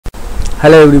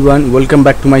Hello everyone, welcome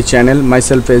back to my channel.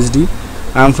 Myself SD.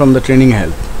 I am from the Training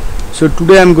Help. So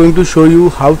today I am going to show you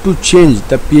how to change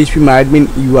the PHPMyAdmin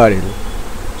URL.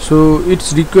 So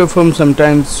it's required from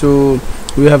sometimes, so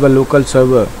we have a local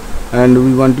server and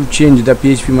we want to change the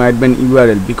PHPMyAdmin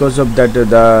URL because of that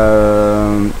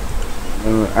the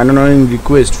annoying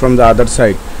request from the other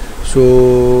side.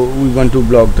 So we want to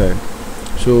block that.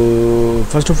 So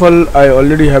first of all, I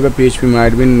already have a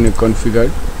PHPMyAdmin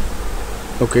configured.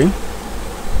 Okay.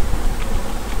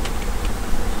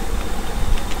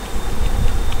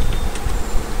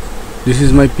 This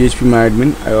is my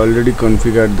PHPMyAdmin. I already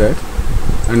configured that,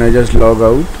 and I just log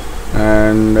out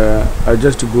and I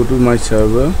just go to my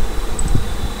server.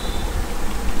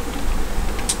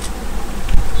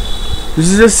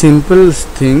 This is a simple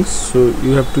thing, so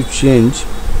you have to change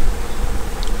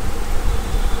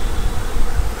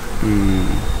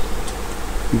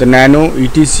the nano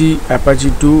etc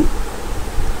apache to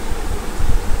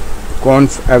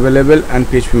conf-available and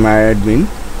PHPMyAdmin.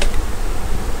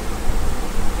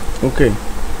 Okay,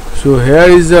 so here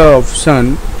is the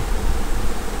option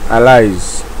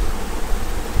Alias.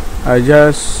 I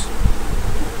just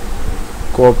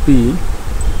copy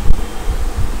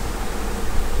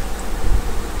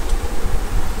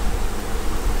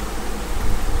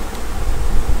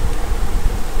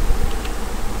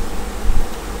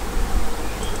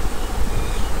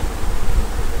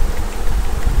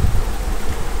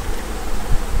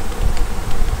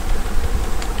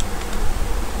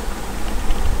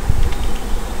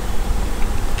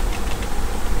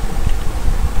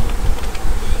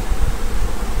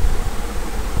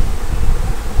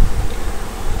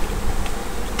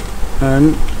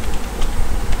and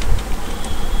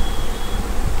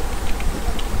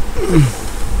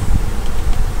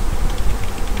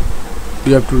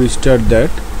you have to restart that.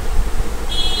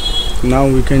 Now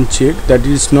we can check that it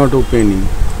is not opening.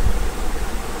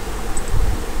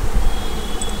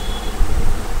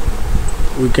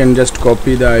 We can just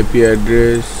copy the IP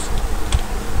address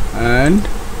and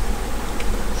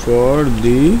for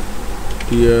the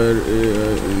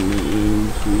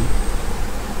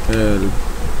help.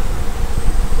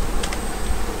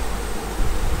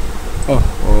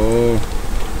 Oh,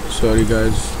 sorry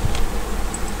guys.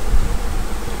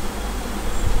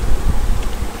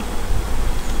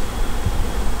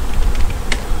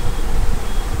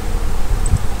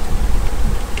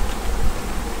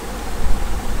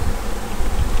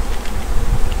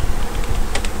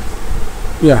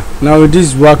 Yeah, now it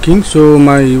is working. So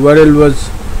my URL was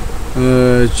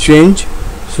changed.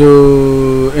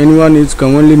 So anyone is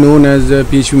commonly known as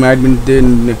PHPMyAdmin,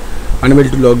 then unable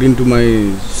to log into my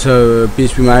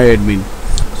PHPMyAdmin.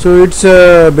 So it's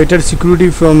a better security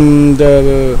from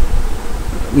the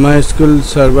MySQL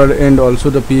server and also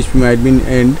the PHPMyAdmin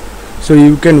end. So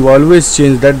you can always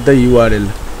change that the URL.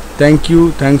 Thank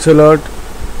you. Thanks a lot.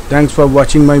 Thanks for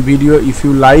watching my video. If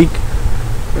you like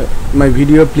my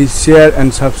video, please share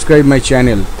and subscribe my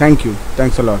channel. Thank you.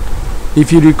 Thanks a lot.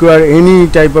 If you require any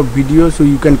type of video, so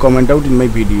you can comment out in my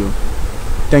video.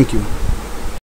 Thank you.